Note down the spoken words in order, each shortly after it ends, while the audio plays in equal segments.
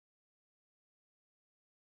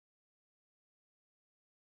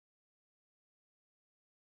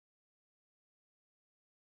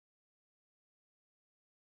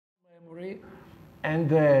memory, and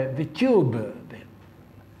the tube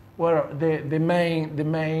were the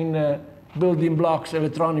main building blocks,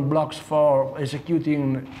 electronic blocks for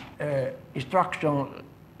executing instruction,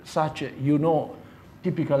 such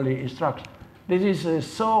typically instruction. This is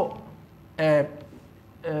so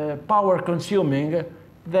power consuming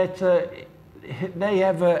that they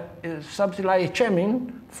have something like a chimney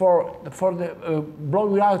for the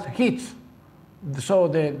blowing out heat.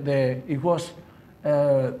 So it was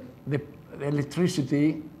the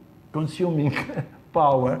electricity consuming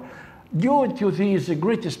power. Due to this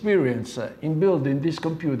great experience in building this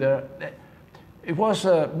computer, it was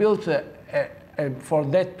built for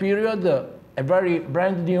that period a very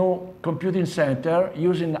brand new computing center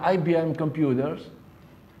using IBM computers.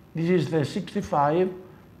 This is the 65,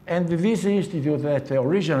 and this institute that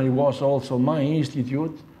originally was also my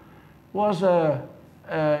institute was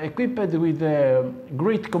equipped with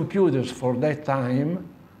great computers for that time.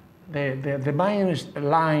 The main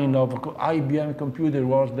line of IBM computer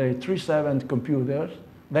was the 37 computers.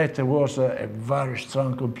 That was a very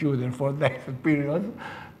strong computer for that period.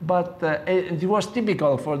 But it was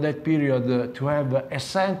typical for that period to have a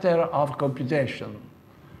center of computation.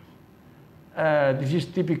 This is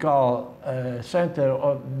typical center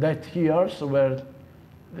of that years where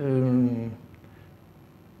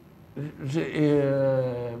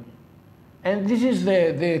and this is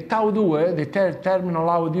the Tau 2, the terminal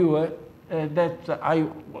audio that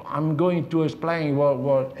I'm going to explain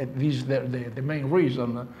what this is the main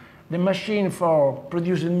reason. The machine for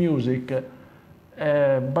producing music,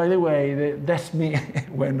 by the way, that's me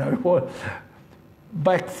when I was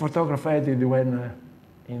back photographed when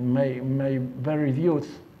in my very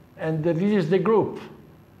youth. And this is the group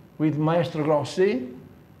with Pietro Grossi.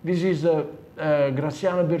 This is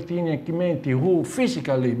Graziano Bertini and Chimenti, who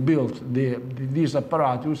physically built this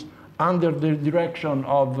apparatus under the direction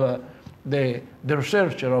of the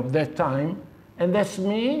researcher of that time. And that's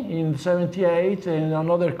me in '78 and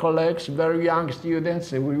another colleagues, very young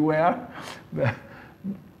students we were.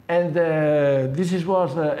 And this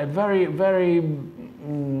was a very, very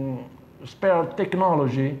spare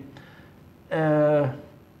technology.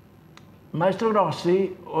 Maestro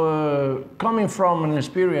Grossi, coming from an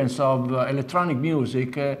experience of electronic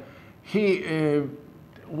music, he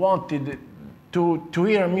wanted to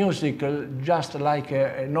hear music just like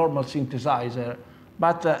a normal synthesizer.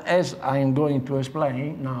 But as I'm going to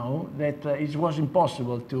explain now, that it was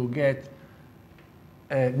impossible to get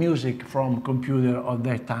music from computer of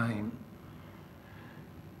that time.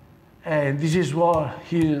 And this is what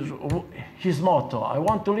his motto. I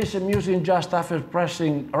want to listen music just after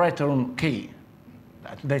pressing return key.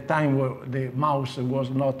 At that time, the mouse was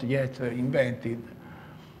not yet invented.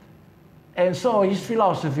 And so his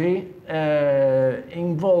philosophy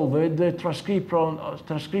involved the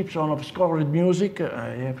transcription of scored music,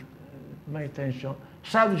 I have to pay attention,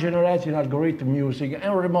 self-generating algorithm music,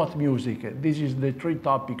 and remote music. This is the three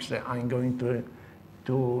topics I'm going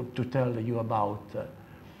to tell you about.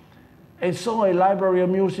 And so a library of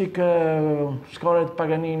music scored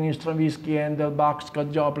Paganini, Stravinsky, Handel, Bach,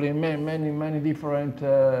 Scott Joplin, many different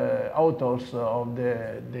authors of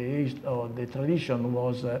the tradition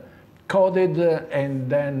was coded and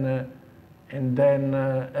then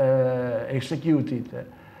executed.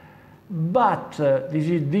 But this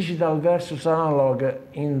is digital versus analog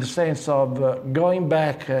in the sense of going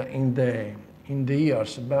back in the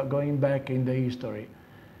years, going back in the history.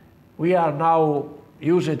 We are now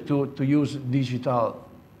used to use digital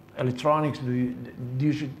electronics, the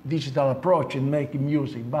digital approach in making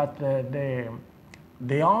music, but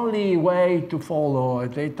the only way to follow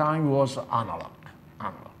at that time was analog.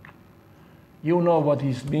 You know what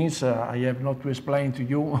this means. I have not to explain to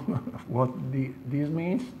you what this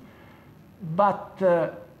means. But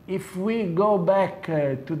if we go back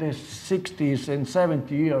to the 60s and 70s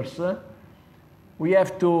years, we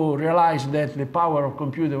have to realize that the power of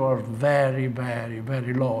computer was very, very,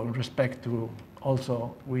 very low in respect to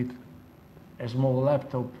also with a small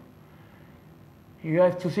laptop. You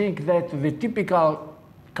have to think that the typical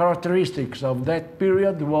characteristics of that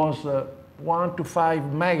period was 1 to 5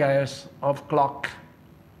 megahertz of clock,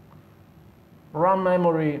 RAM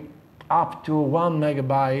memory up to 1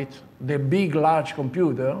 megabyte, the big large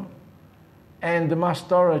computer, and the mass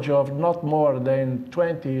storage of not more than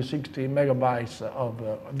 20, 60 megabytes of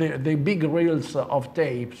the big reels of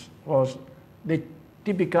tapes was the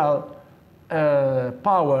typical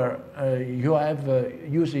power you have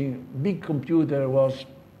using big computer was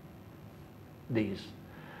this.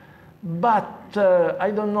 But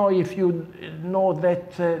I don't know if you know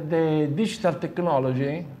that the digital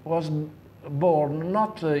technology was born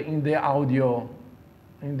not in the audio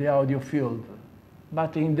in the audio field,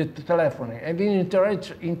 but in the telephony. And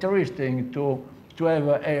it's interesting to have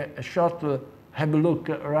a short, have a look,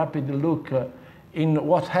 a rapid look in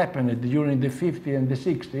what happened during the 50s and the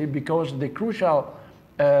 60s, because the crucial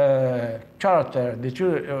character,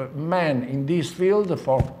 the man in this field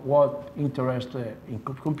for what interest in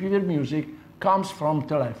computer music comes from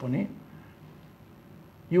telephony.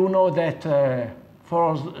 You know that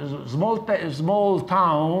for a small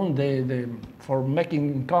town, for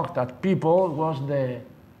making contact, people was the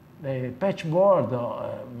patchboard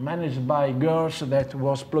managed by girls that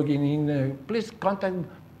was plugging in, please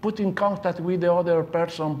put in contact with the other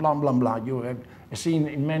person, blah, blah, blah. You have seen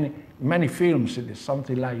in many films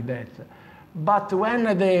something like that. But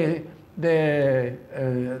when the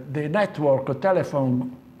network of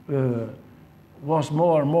telephone was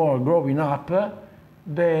more and more growing up,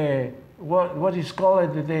 what is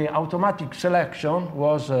called the automatic selection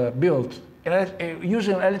was built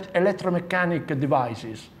using electromechanic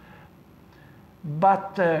devices.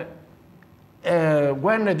 But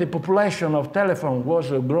when the population of telephone was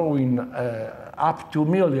growing up to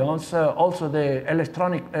millions, also the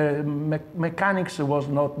electronic mechanics was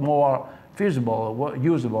not more feasible,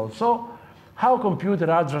 usable. So how computer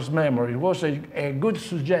address memory was a good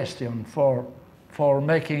suggestion for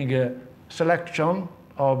making a selection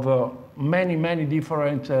of many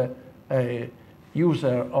different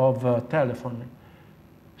users of telephone.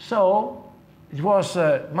 So it was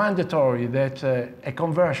mandatory that a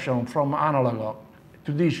conversion from analog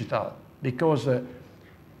to digital, because it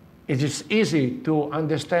is easy to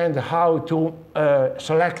understand how to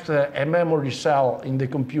select a memory cell in the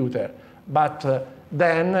computer, but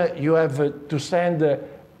then you have to send a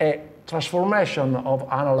transformation of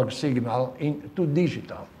analog signal into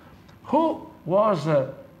digital. Who was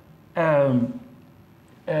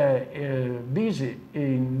busy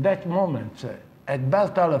in that moment at Bell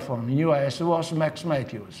Telephone in US was Max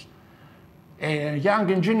Matthews, a young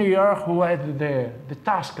engineer who had the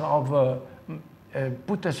task of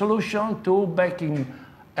put a solution to making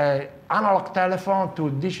analog telephone to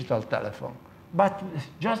digital telephone. But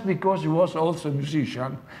just because he was also a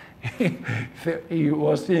musician, he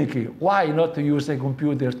was thinking, why not use a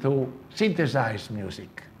computer to synthesize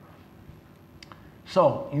music?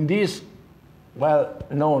 So in this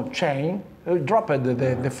well-known chain, he dropped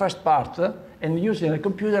the first part and using a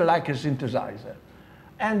computer like a synthesizer.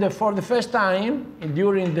 And for the first time,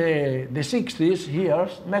 during the 60s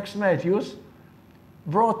years, Max Matthews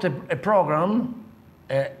wrote a program,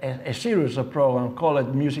 a series of programs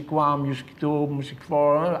called Music 1, Music 2, Music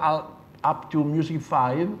 4, up to Music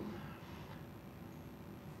 5,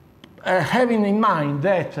 having in mind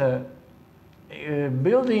that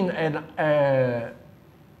building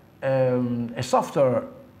a software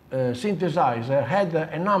synthesizer had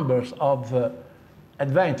a number of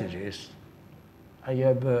advantages. I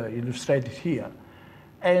have illustrated here.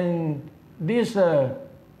 And this,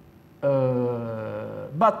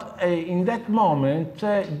 but in that moment,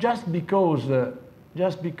 just because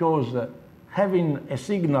having a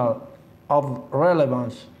signal of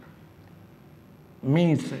relevance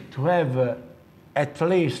means to have at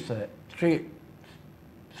least 32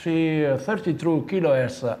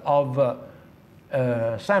 kilohertz of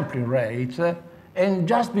sampling rate, and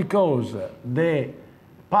just because the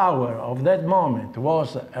power of that moment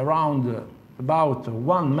was around about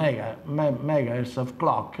 1 megahertz of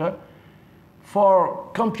clock, for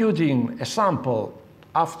computing a sample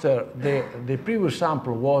after the previous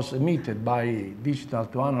sample was emitted by digital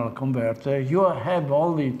to analog converter, you have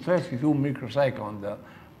only 32 microseconds,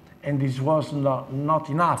 and this was not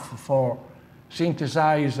enough for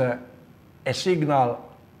synthesize a signal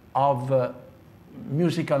of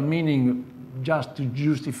musical meaning just to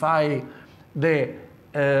justify the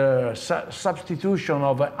substitution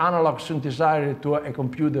of an analog synthesizer to a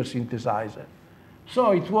computer synthesizer.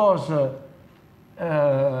 So it was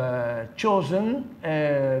chosen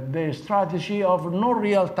the strategy of no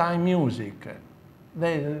real-time music.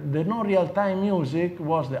 The no real-time music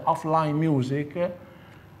was the offline music,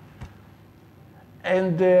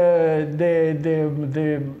 and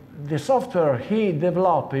the software he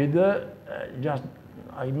developed, just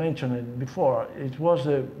I mentioned it before, it was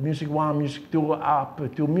Music 1, Music 2, up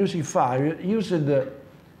to Music 5, used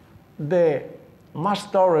the mass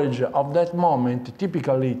storage of that moment,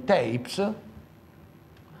 typically tapes,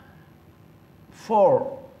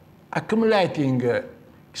 for accumulating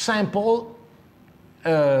sample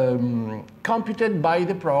computed by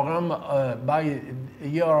the program, by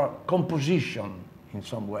your composition in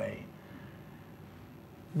some way.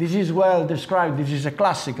 This is well described. This is a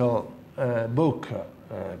classical book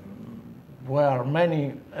where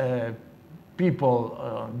many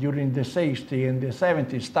people during the 60s and the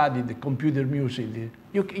 70s studied the computer music.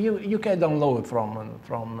 You can download from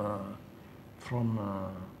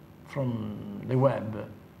the web.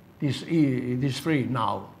 It is free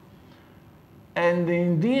now. And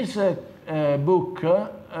in this book,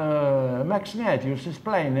 Max Nettius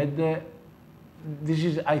explained this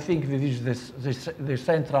is, I think, this is the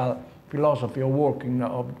central philosophy of working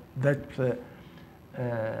of that the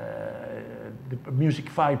Music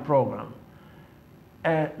 5 program.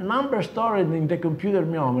 Numbers stored in the computer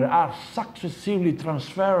memory are successively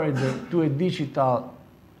transferred to a digital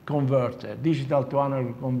converter, digital to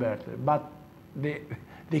analog converter. But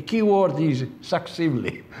the key word is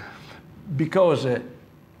successively, because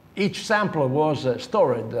each sample was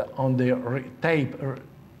stored on the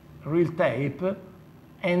real tape,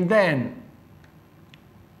 and then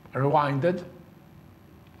rewinded,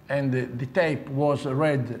 and the tape was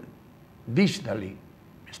read digitally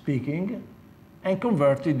speaking and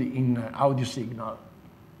converted in audio signal.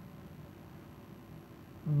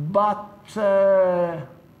 But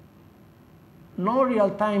no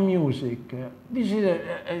real-time music. This is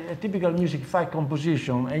a typical Music 5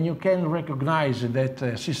 composition, and you can recognize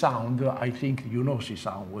that C-sound, I think you know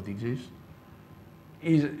C-sound, what it is,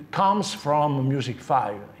 comes from Music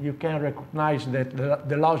 5. You can recognize that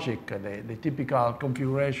the logic, the typical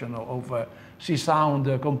configuration of C-sound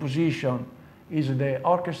composition is the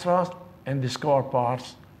orchestra and the score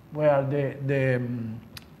parts, where the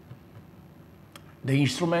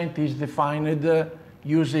instrument is defined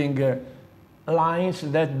using lines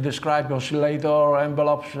that describe oscillator,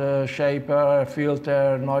 envelope shaper,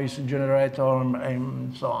 filter, noise generator,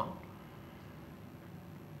 and so on.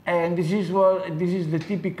 And this is the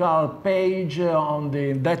typical page on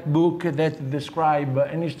that book that describes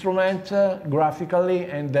an instrument graphically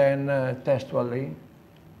and then textually.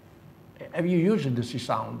 Have you used the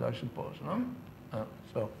C-sound, I suppose, no?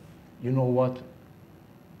 So you know what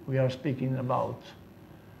we are speaking about.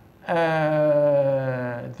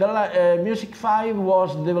 Music 5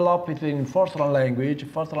 was developed in Fortran language.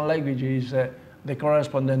 Fortran language is the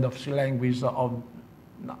correspondent of C language of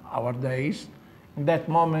our days. In that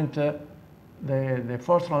moment, the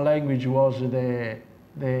Fortran language was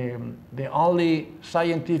the only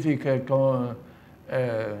scientific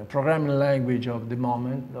programming language of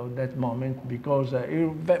that moment, because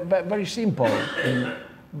very simple,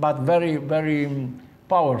 but very, very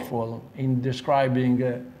powerful in describing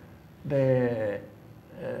the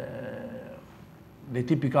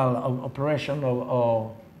typical operation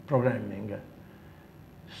of programming.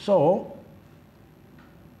 So,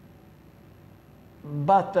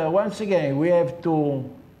 but once again, we have to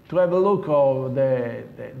have a look at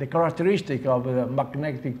the characteristic of the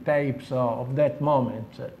magnetic tapes of that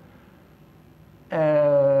moment.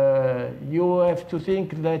 You have to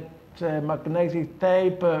think that magnetic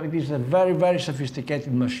tape it is a very, very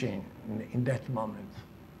sophisticated machine in that moment.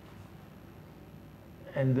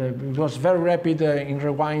 And it was very rapid in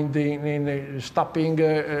rewinding, in stopping,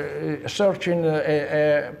 searching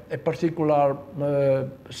a particular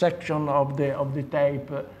section of the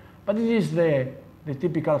tape. But it is the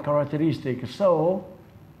typical characteristic. So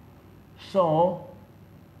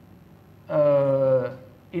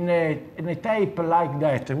in a tape like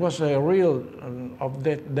that, it was a reel of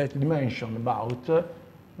that dimension about,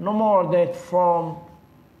 no more than from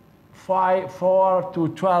 4 to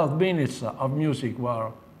 12 minutes of music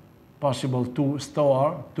were possible to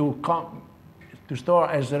store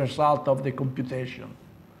as a result of the computation.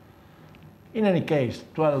 In any case,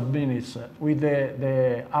 12 minutes with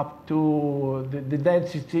up to the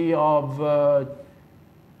density of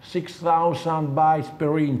 6,000 bytes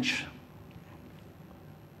per inch.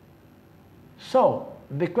 So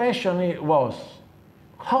the question was,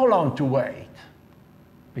 how long to wait?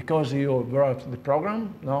 Because you wrote the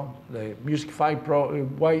program, no? The Music 5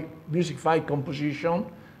 composition,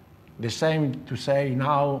 the same to say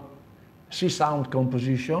now C-sound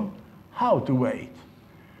composition, how to wait?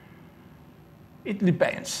 It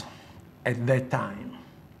depends at that time.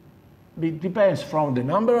 It depends from the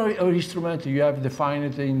number of instruments you have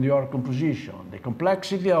defined in your composition, the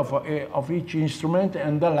complexity of each instrument,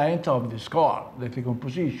 and the length of the score, the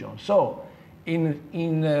composition. So in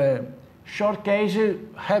short cases,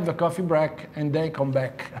 have a coffee break and then come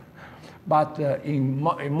back. But in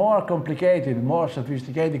a more complicated, more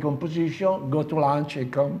sophisticated composition, go to lunch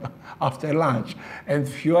and come after lunch. And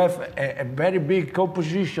if you have a very big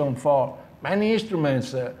composition for many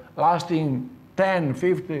instruments lasting 10,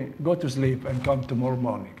 15, go to sleep and come tomorrow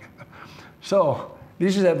morning. So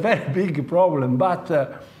this is a very big problem, but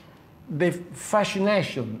the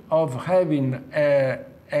fascination of having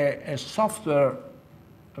a software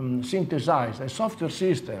synthesize a software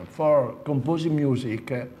system for composing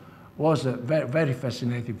music was very, very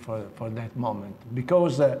fascinating for that moment,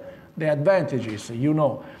 because the advantages, you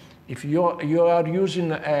know, if you are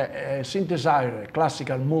using a synthesizer, a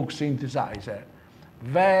classical Moog synthesizer,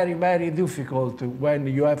 very, very difficult when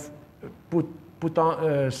you have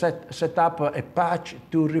set up a patch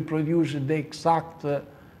to reproduce the exact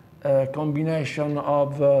combination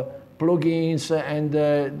of plugins and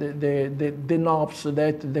the knobs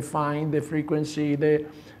that define the frequency, the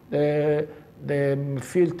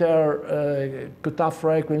filter cutoff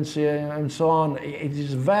frequency, and so on. It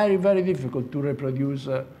is very, very difficult to reproduce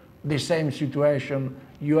the same situation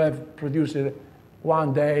you have produced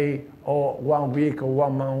one day or 1 week or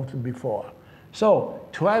 1 month before. So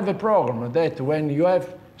to have a program that when you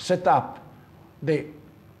have set up the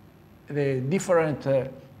different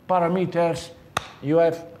parameters, you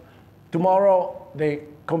have tomorrow the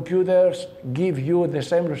computers give you the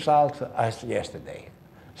same result as yesterday.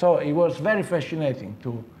 So it was very fascinating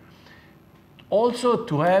to also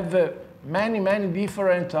to have many, many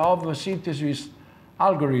different of synthesis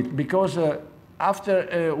algorithms, because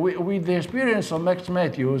after with the experience of Max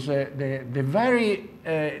Matthews, the very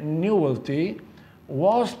novelty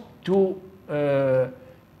was to the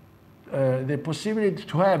possibility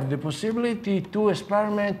to have the possibility to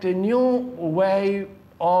experiment a new way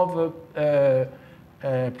of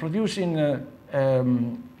producing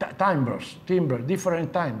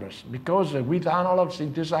different timbres, because with analog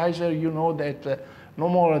synthesizer, you know that no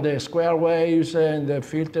more the square waves and the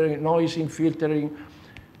filtering, noise in filtering,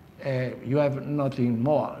 you have nothing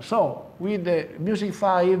more. So with the Music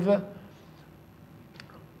 5,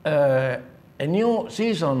 a new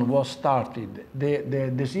season was started,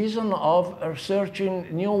 the season of researching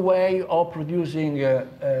new way of producing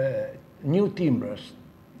new timbres.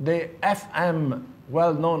 The FM,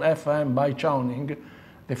 well-known FM by Chowning,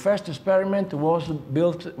 the first experiment was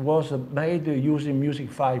made using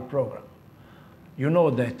Music 5 program. You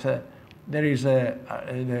know that there is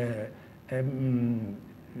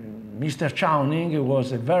Mr. Chowning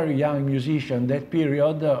was a very young musician that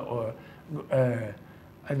period.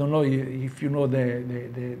 I don't know if you know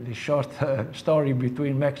the short story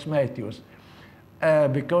between Max Matthews,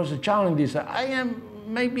 because Chowning said,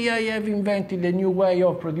 maybe I have invented a new way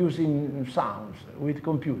of producing sounds with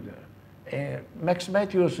computer. Max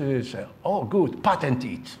Matthews said, oh good, patent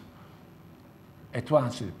it. At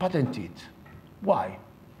once, patent it. Why?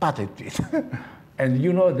 Patent it. And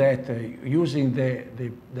you know that using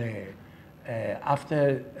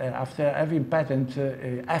after having patent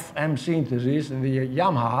FM synthesis, the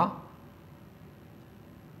Yamaha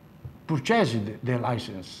purchased the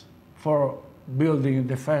license for building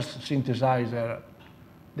the first synthesizer,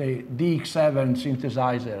 the DX7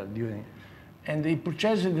 synthesizer and they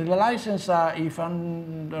purchased the license, if I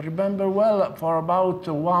remember well, for about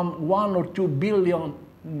 $1 or $2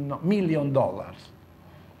 million.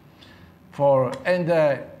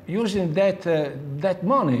 Using that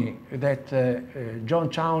money that John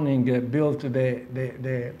Chowning built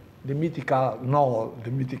the mythical NOL,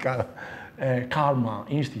 the mythical Karma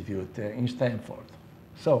Institute in Stanford.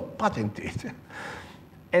 So patented.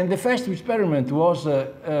 And the first experiment was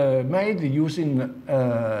made using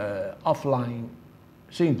offline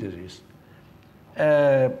synthesis.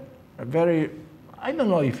 I don't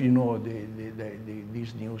know if you know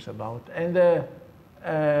this news about. And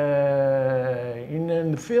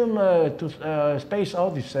in the film Space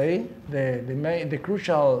Odyssey, the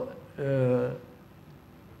crucial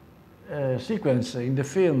sequence in the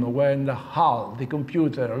film when HAL, the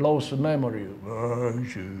computer, lost memory.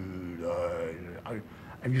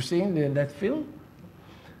 Have you seen that film?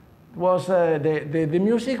 Was the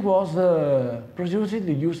music was produced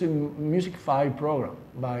using Music 5 program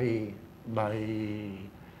by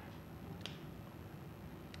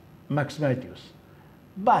Max Matthews.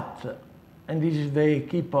 But, and this is the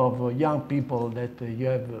keep of young people that you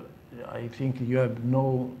have, I think you have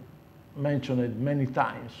mentioned many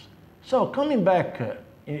times. So coming back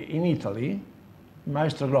in Italy,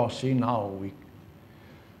 Maestro Grossi, now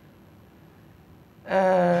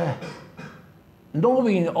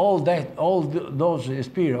knowing all those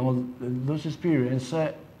experience,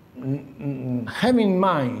 have in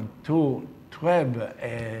mind to have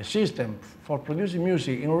a system for producing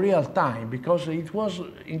music in real time, because it was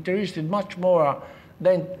interested much more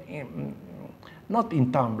than not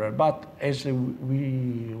in timbre, but as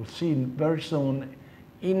we will see very soon,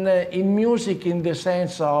 in music in the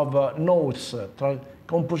sense of notes,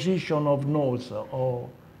 composition of notes or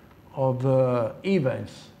of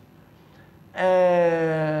events.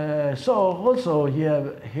 So also he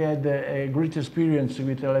had a great experience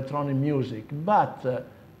with electronic music, but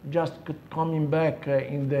just coming back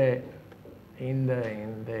in the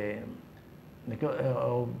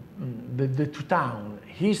two towns,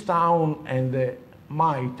 his town and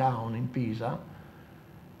my town in Pisa.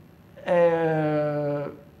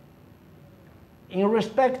 In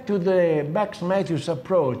respect to the Bex-Matthews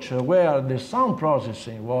approach, where the sound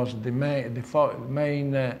processing was the main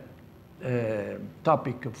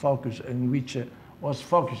topic of focus in which was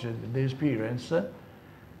focused the experience,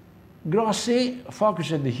 Grossi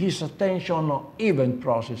focused his attention on event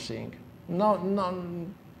processing.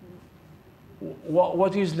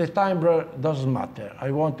 What is the timbre doesn't matter.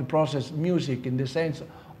 I want to process music in the sense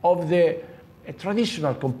of a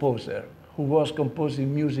traditional composer who was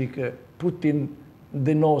composing music, putting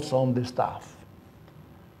the notes on the stuff.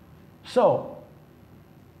 So,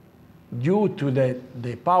 due to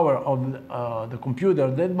the power of the computer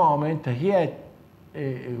at that moment, he had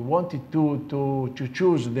wanted to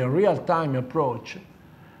choose the real-time approach.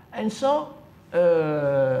 And so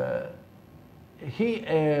he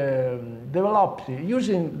developed,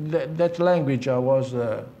 using that language I was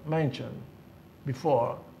mentioned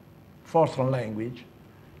before, Fortran language,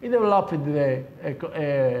 he developed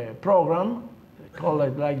a program, called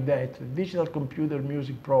it like that, digital computer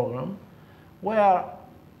music program, where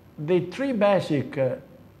the three basic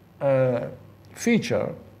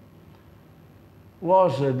feature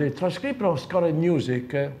was the transcription of scored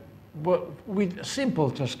music with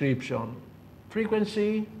simple transcription,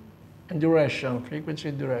 frequency and duration, frequency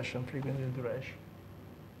and duration, frequency and duration.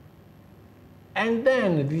 And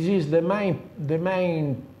then this is the main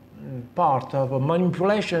part of a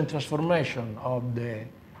manipulation and transformation of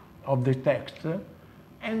the text,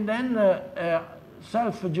 and then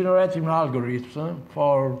self-generating algorithms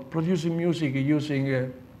for producing music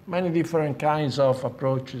using many different kinds of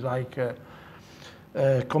approaches like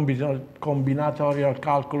combinatorial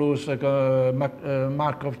calculus,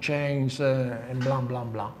 Markov chains, and blah, blah,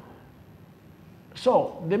 blah.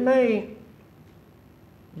 So the main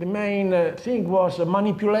thing was a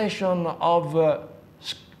manipulation of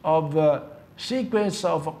sequence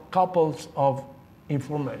of couples of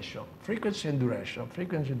information, frequency and duration,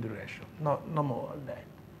 no more than that.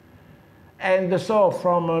 And so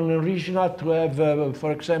from an original to have,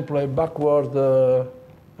 for example, a backward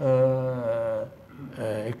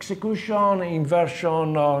execution,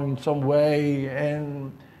 inversion in some way,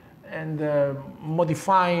 and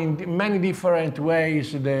modifying in many different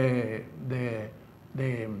ways the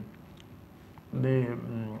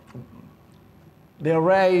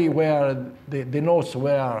array where the notes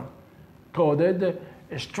were coded,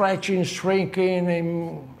 stretching, shrinking,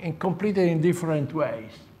 and completely in different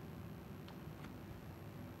ways.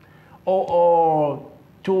 Or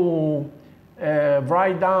to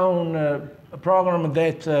write down a program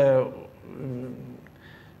that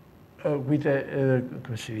with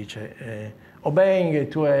obeying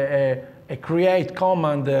to a create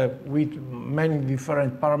command with many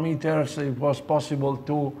different parameters, it was possible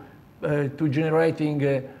to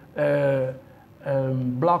generating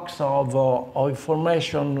blocks of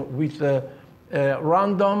information with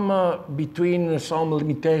random between some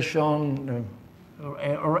limitation,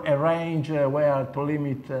 a range where to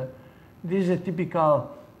limit. This is a typical,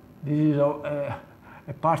 this is a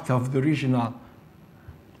part of the original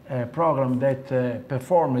program that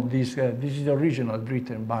performed this. This is the original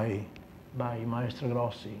written by Maestro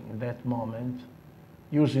Grossi in that moment,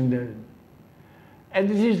 using the. And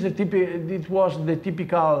this is the it was the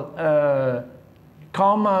typical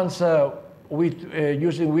commands with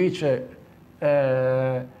using which to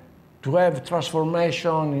have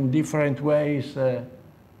transformation in different ways, a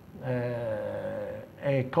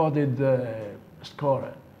coded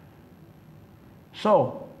score.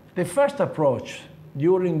 So the first approach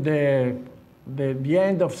during the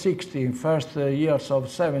end of 60, first years of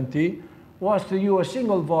 70, was to use a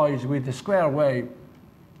single voice with a square wave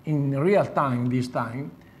in real time this time,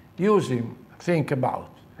 using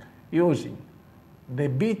the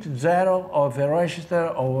bit 0 of a register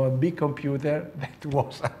of a big computer that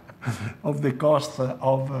was of the cost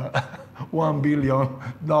of $1 billion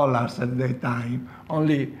at that time,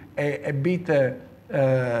 only a bit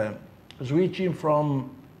switching from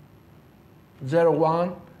 0,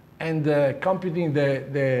 1 and computing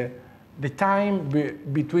the time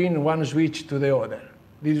between one switch to the other.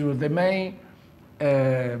 This was the main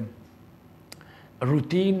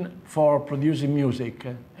routine for producing music.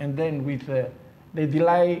 And then with the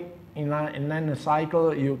delay in a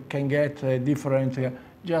cycle, you can get different,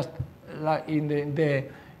 just like in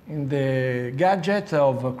the gadget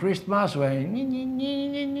of Christmas,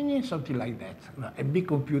 when something like that. A big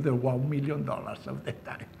computer, $1 million of that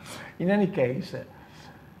time. In any case,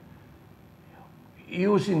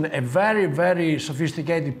 using a very, very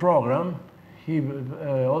sophisticated program. He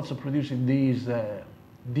also produced this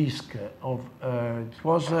disc of, it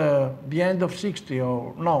was the end of 60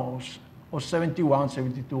 or no, or 71,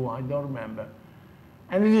 72, I don't remember.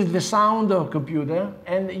 And it is the sound of computer,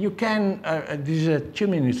 and you can, this is a 2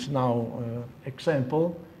 minutes now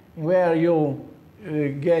example, where you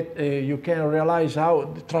you can realize how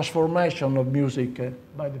the transformation of music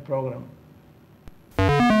by the program.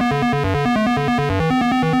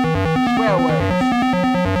 Square waves.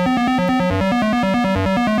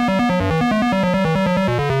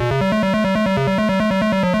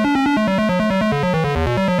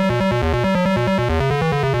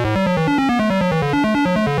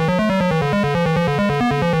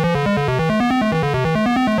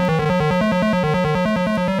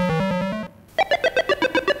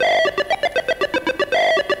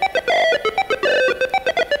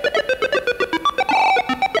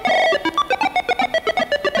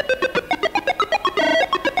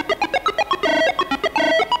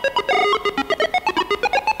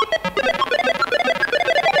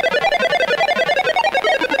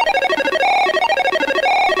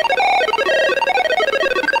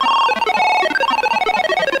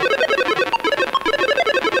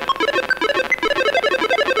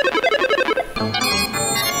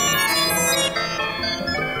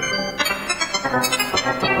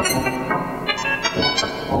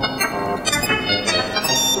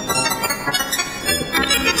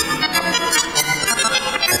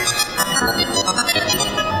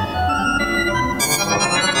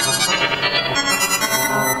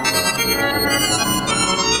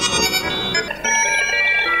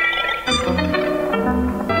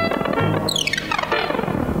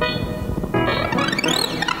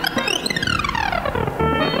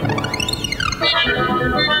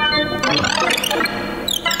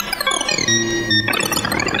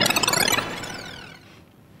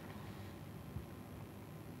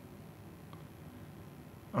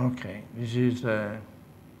 Okay, this is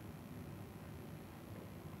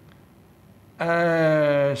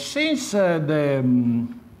since the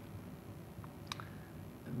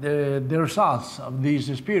results of this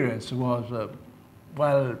experience was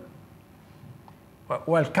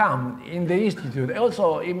welcome in the institute.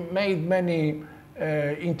 Also, he made many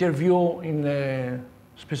interviews in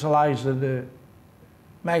specialized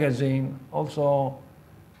magazine. Also.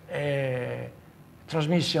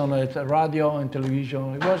 Transmission at radio and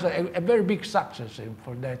television. It was a very big success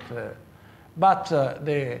for that. But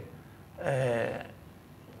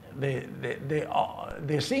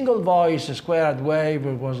the single voice squared wave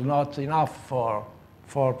was not enough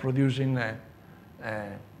for producing a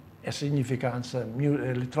significant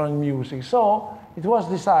electronic music. So it was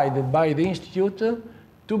decided by the Institute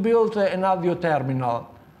to build an audio terminal.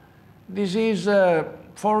 This is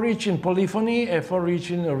for reaching polyphony and for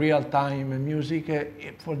reaching real-time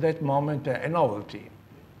music, for that moment, a novelty,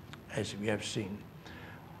 as we have seen.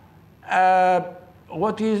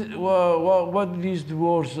 What is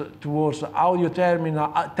towards audio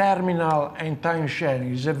terminal and time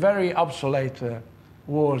sharing is a very obsolete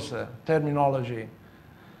words, terminology.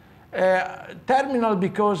 Terminal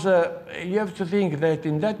because you have to think that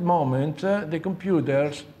in that moment the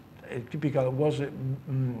computers, typical was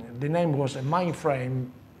the name was a mainframe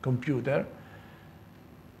computer,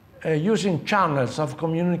 using channels of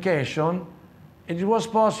communication. It was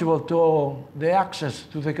possible to the access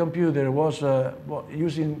to the computer was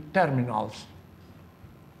using terminals,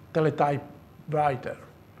 teletypewriter,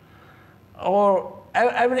 or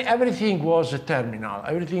everything was a terminal.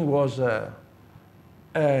 Everything was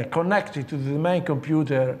connected to the main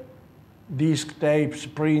computer. Disk tapes,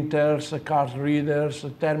 printers, card readers,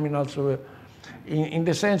 terminals, in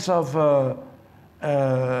the sense of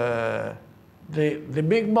the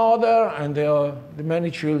big mother and the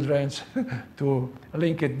many children to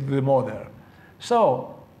link it to the mother.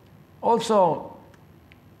 So, also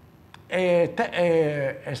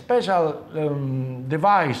a special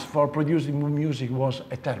device for producing music was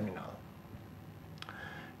a terminal.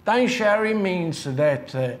 Time sharing means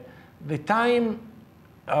that the time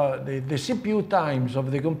the CPU times of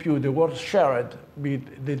the computer were shared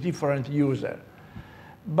with the different user.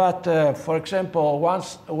 But for example,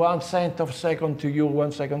 1 cent of second to you,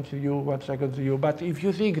 1 second to you, 1 second to you. But if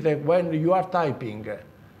you think that when you are typing,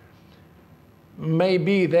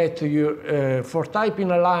 maybe that you, for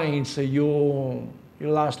typing a line, you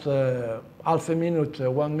last half a minute,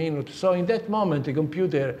 1 minute. So in that moment, the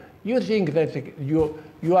computer, you think that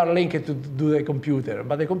you are linked to the computer,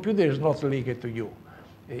 but the computer is not linked to you.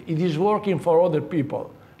 It is working for other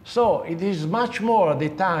people. So it is much more the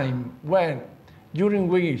time during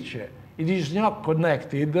which It is not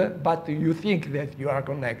connected, but you think that you are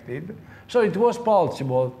connected. So it was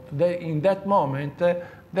possible in that moment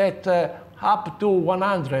that up to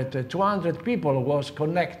 100, 200 people was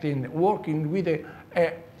connecting, working with a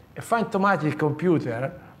phantomatic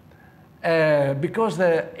computer, because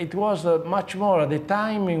it was much more the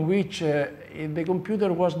time in which the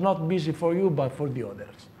computer was not busy for you, but for the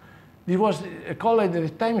others. It was called the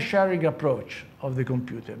time-sharing approach of the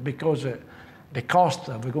computer, because the cost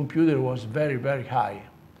of the computer was very, very high.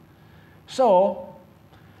 So,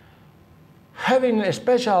 having a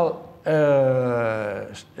special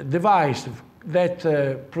device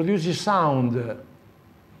that produces sound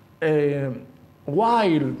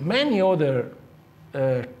while many other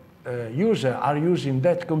users are using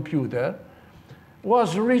that computer,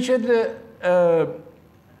 was reached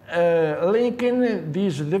linking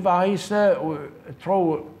this device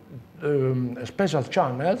through special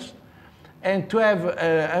channels, and to have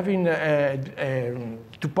having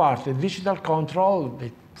two parts: the digital control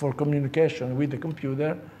for communication with the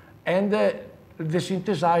computer, and the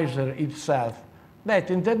synthesizer itself. That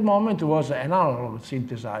in that moment was an analog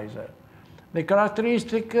synthesizer. The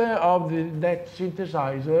characteristic of that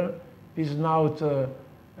synthesizer is now,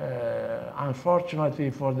 unfortunately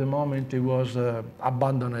for the moment, it was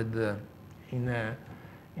abandoned in a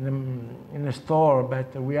store,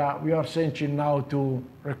 but we are searching now to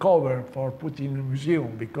recover for putting in a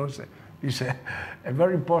museum, because it's a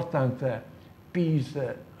very important piece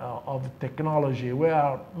of technology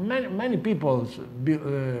where many people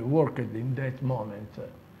worked in that moment.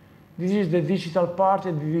 This is the digital part,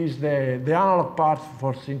 and this is the analog part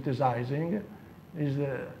for synthesizing. This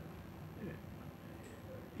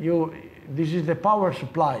is the power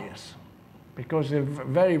supplies, because it's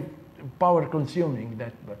very power consuming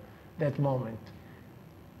that moment.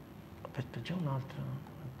 Aspetta, c'è un'altra.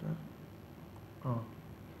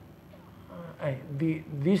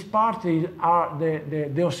 These parts are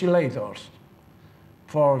the oscillators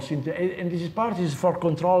and this part is for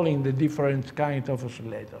controlling the different kind of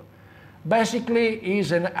oscillator. Basically,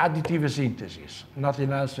 is an additive synthesis,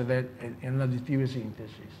 nothing else than an additive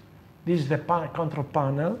synthesis. This is the control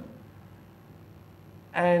panel,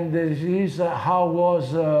 and this is how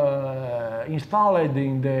was installed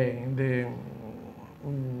in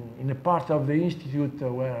a part of the institute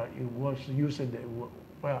where it was used,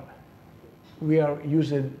 where we are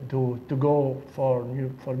used to go for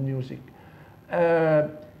music.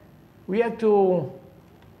 We had to.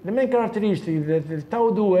 The main characteristic is that the Tau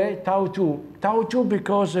 2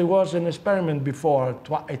 because it was an experiment before,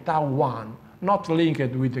 a Tau 1, not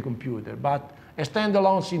linked with the computer, but a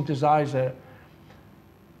standalone synthesizer.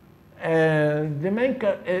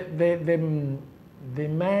 The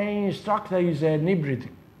main structure is an hybrid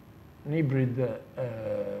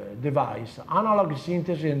device, analog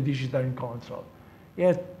synthesis and digital control. It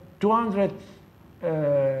has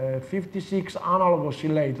 256 analog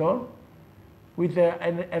oscillator, with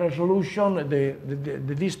a resolution,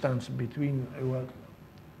 the distance between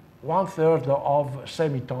 1/3 of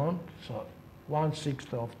semitone, so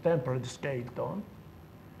 1/6 of tempered scale tone.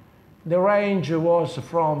 The range was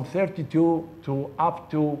from 32 to up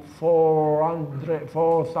to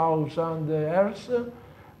 4,000 Hertz,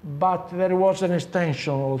 but there was an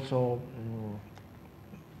extension also,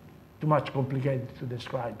 too much complicated to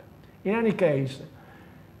describe. In any case,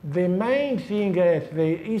 the main thing is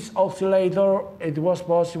each oscillator, it was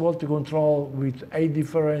possible to control with 8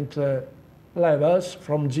 different levels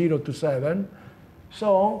from 0 to 7.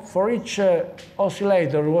 So for each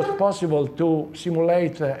oscillator, it was possible to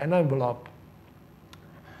simulate an envelope.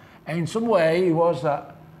 And in some way, it was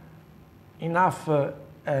enough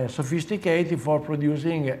sophisticated for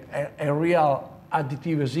producing a real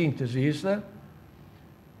additive synthesis,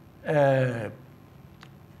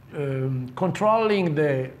 controlling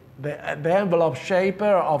the envelope shape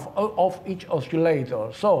of each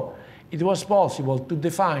oscillator. So it was possible to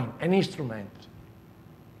define an instrument,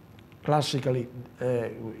 classically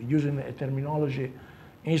using a terminology,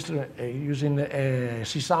 using a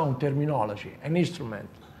C-sound terminology, an instrument,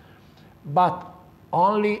 but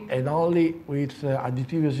only and only with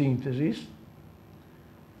additive synthesis.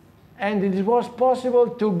 And it was possible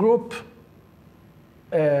to group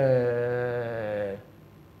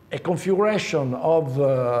a configuration of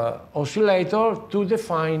oscillator to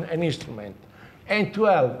define an instrument, and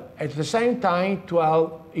 12, at the same time,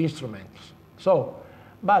 12 instruments. So,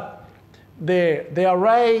 but the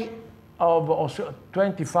array of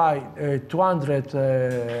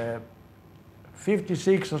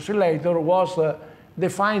 256 oscillator was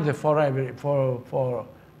defined for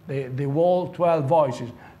the whole 12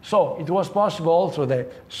 voices. So it was possible also that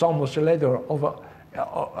some oscillator of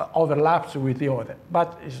overlaps with the other.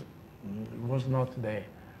 But it was not the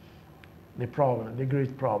problem, the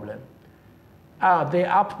great problem. The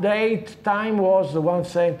update time was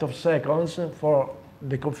 1/10 of seconds for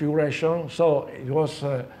the configuration, so it was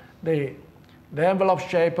the envelope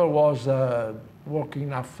shaper was working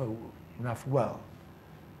enough well.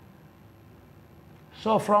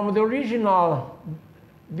 So from the original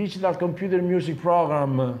digital computer music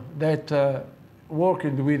program that worked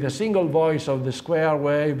with a single voice of the square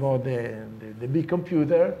wave or the big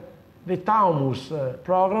computer, the Taumus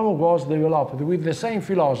program was developed with the same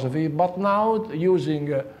philosophy, but now using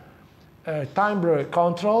timbre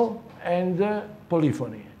control and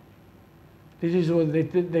polyphony. This is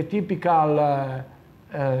the typical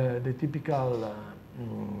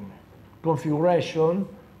configuration.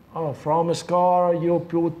 From a score, you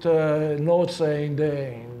put notes in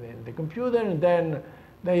the computer, and then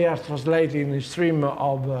they are translated in a stream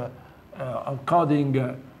of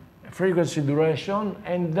coding frequency duration,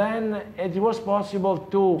 and then it was possible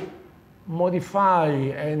to modify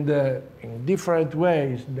and in different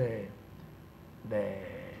ways the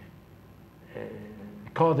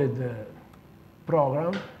coded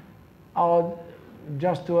program.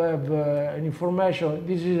 Just to have an information,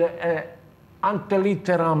 this is a ante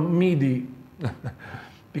litteram MIDI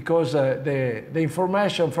because the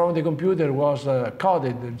information from the computer was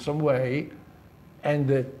coded in some way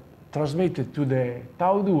and transmitted to the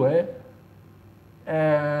Tau2,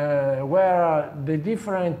 where the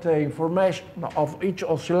different information of each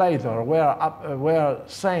oscillator were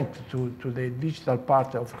sent to the digital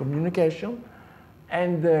part of communication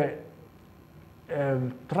and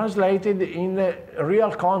translated in the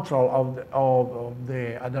real control of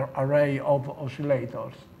the other array of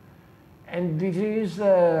oscillators. And this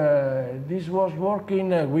was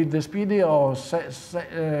working with the speed of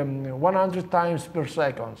 100 times per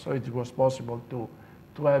second, so it was possible to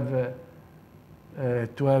have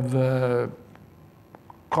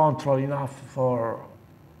control enough for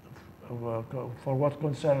what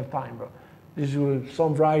concerns timbre. This was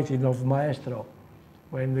some writing of Maestro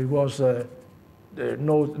when he was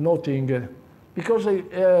noting, because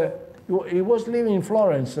he was living in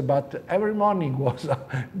Florence, but every morning was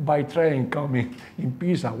by train coming in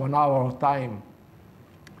Pisa, 1 hour of time.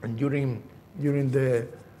 And during the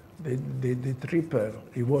trip,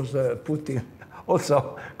 he was putting,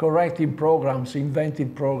 also correcting programs,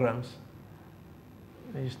 inventing programs.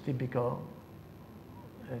 It's typical.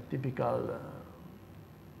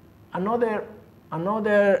 Another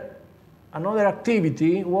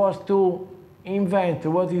activity was to invent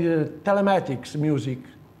what is telematics music.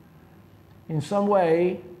 In some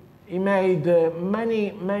way, he made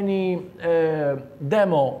many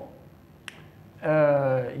demo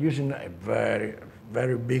using a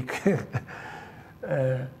very big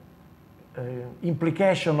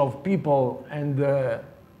implication of people, and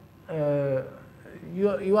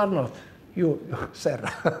you are not, you,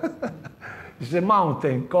 Serra. It's a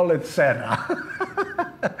mountain called Serra,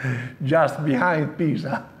 just behind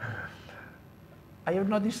Pisa. I have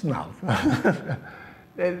noticed now.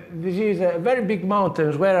 This is a very big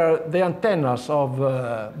mountains where the antennas of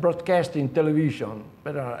broadcasting television,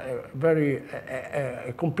 there are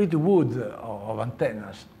a complete wood of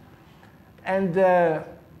antennas. And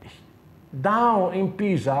down in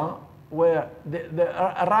Pisa, where the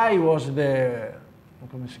RAI was the,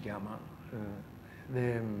 come si chiama?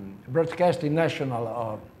 The Broadcasting National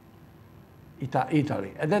of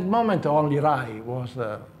Italy. At that moment, only RAI was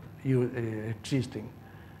existing.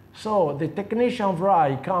 So the technician of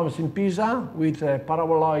RAI comes in Pisa with a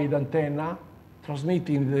paraboloid antenna,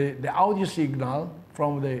 transmitting the audio signal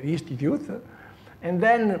from the institute, and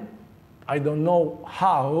then, I don't know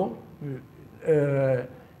how,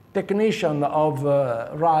 technician of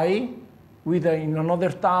RAI in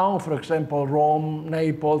another town, for example, Rome,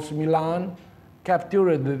 Naples, Milan,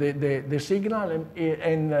 captured the signal,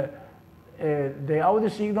 and the audio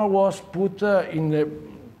signal was put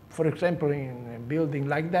for example, in a building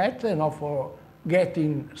like that, for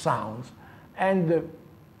getting sounds. And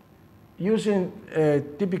using a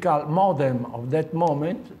typical modem of that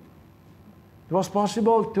moment, it was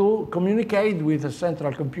possible to communicate with a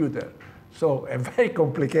central computer. So a very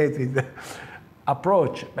complicated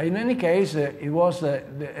approach. But in any case, it was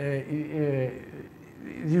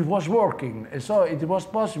working. So it was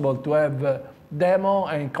possible to have demo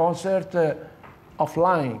and concert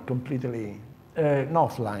offline completely.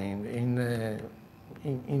 Not offline,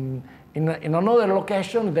 in another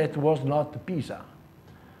location that was not Pisa.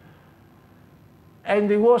 And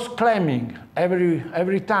he was claiming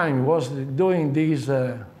every time he was doing this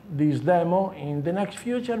this demo, in the next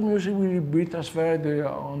future, music will be transferred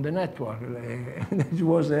on the network. It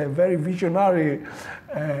was a very visionary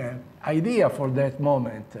idea for that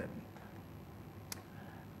moment.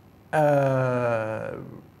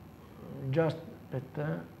 Just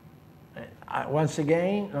once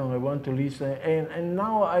again, I want to listen, and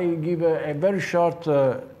now I give a very short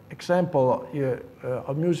example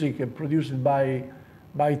of music produced by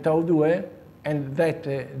Taudue, and that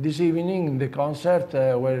this evening in the concert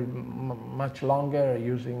were much longer,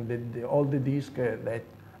 using all the disc, that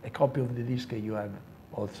a copy of the disc you have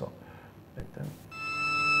also.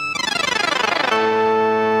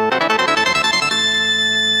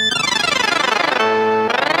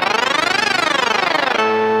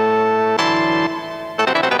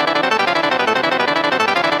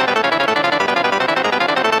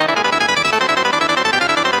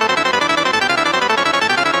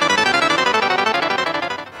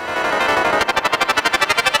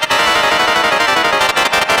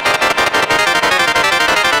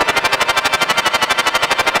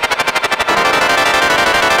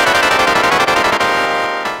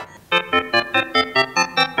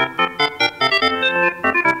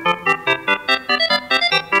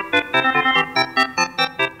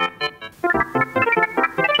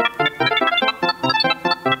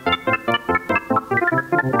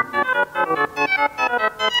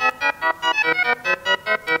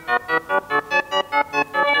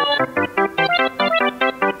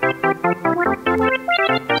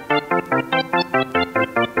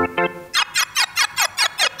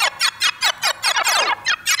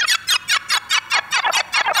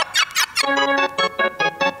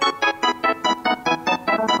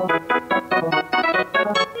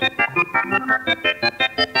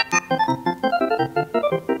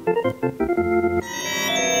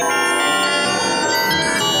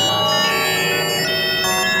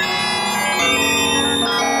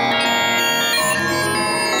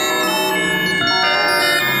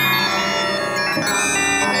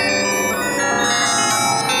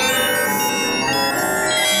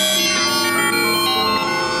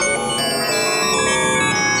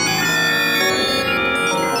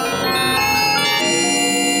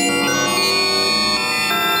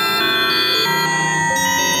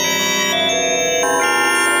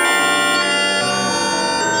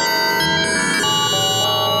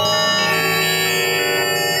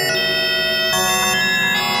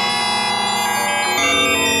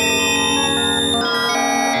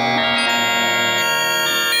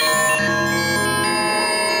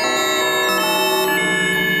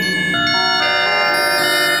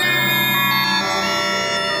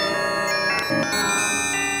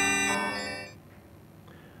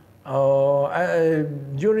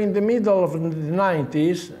 During the middle of the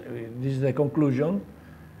 90s, this is the conclusion,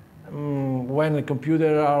 when the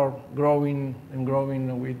computers are growing and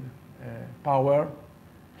growing with power,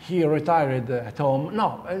 he retired at home.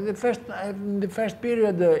 No, the first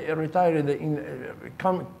period he retired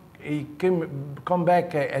he come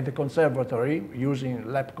back at the conservatory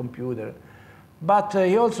using lab computer, but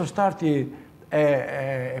he also started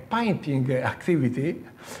a painting activity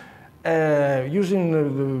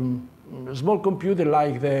using small computer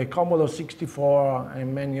like the Commodore 64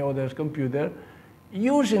 and many other computers,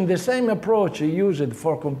 using the same approach he used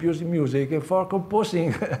for composing music, for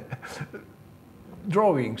composing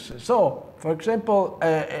drawings. So, for example,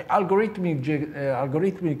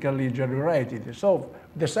 algorithmically generated. So,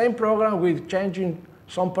 the same program with changing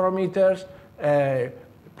some parameters,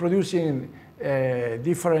 producing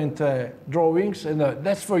different drawings, and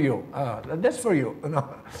that's for you. That's for you. No.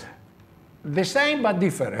 The same but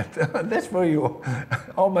different. That's for you.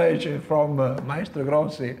 Homage from Maestro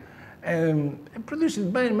Grossi. And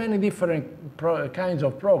producing many different kinds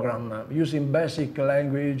of program using basic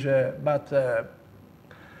language,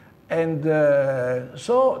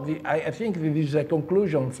 so I think this is a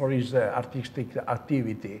conclusion for his artistic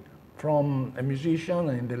activity, from a musician,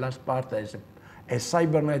 and the last part as a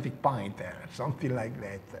cybernetic painter, something like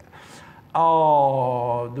that.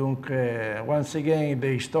 Once again,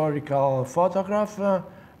 the historical photograph,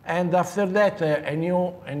 and after that,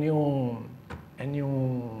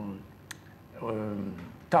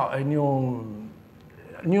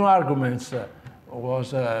 new arguments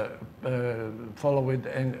was followed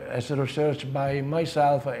as a research by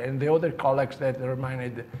myself and the other colleagues that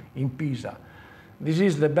remained in Pisa. This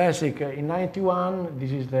is the basic in '91.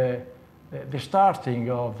 This is the starting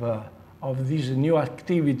of this new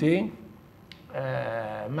activity.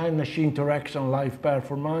 Man-machine interaction live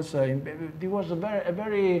performance. There was a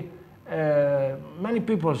very many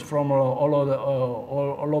people from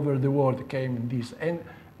all over the world came in this, and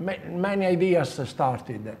many ideas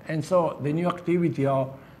started. And so the new activity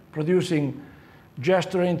of producing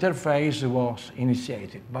gesture interface was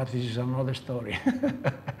initiated, but this is another story.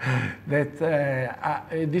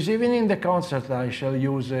 This evening in the concert I shall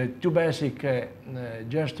use two basic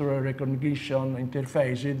gesture recognition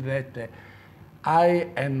interfaces that I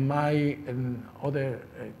and my other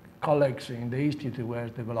colleagues in the institute were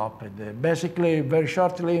developed. Basically, very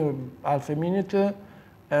shortly, half a minute,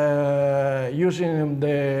 using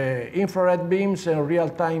the infrared beams and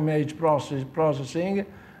real-time image processing.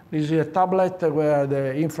 This is a tablet where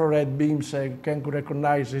the infrared beams can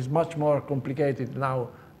recognize. It's much more complicated now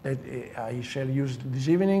that I shall use this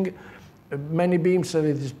evening. Many beams it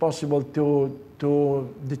is possible to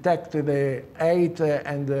detect the height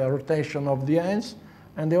and the rotation of the hands.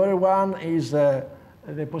 And the other one is the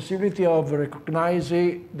possibility of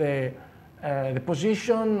recognizing the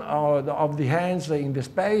position of the hands in the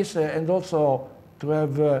space and also to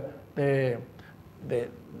have the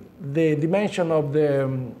dimension of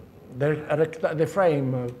the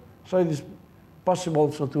frame. So it is possible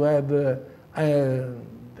also to have the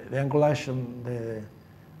angulation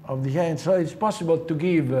of the hand. So it's possible to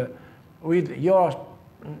give with your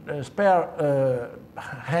spare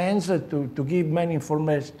hands to give many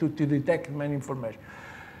information, to detect many information.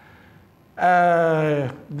 The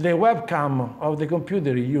webcam of the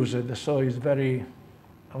computer is used, so it's very,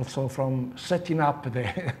 also from setting up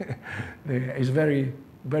is very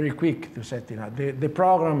quick to set it up. The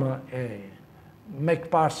program make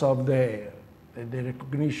parts of the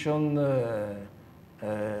recognition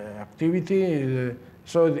activity,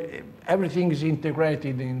 so everything is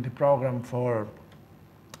integrated in the program for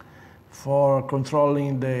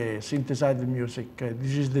controlling the synthesized music.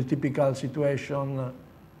 This is the typical situation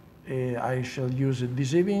I shall use it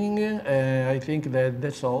this evening. I think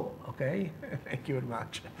that's all. Okay, thank you very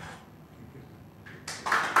much.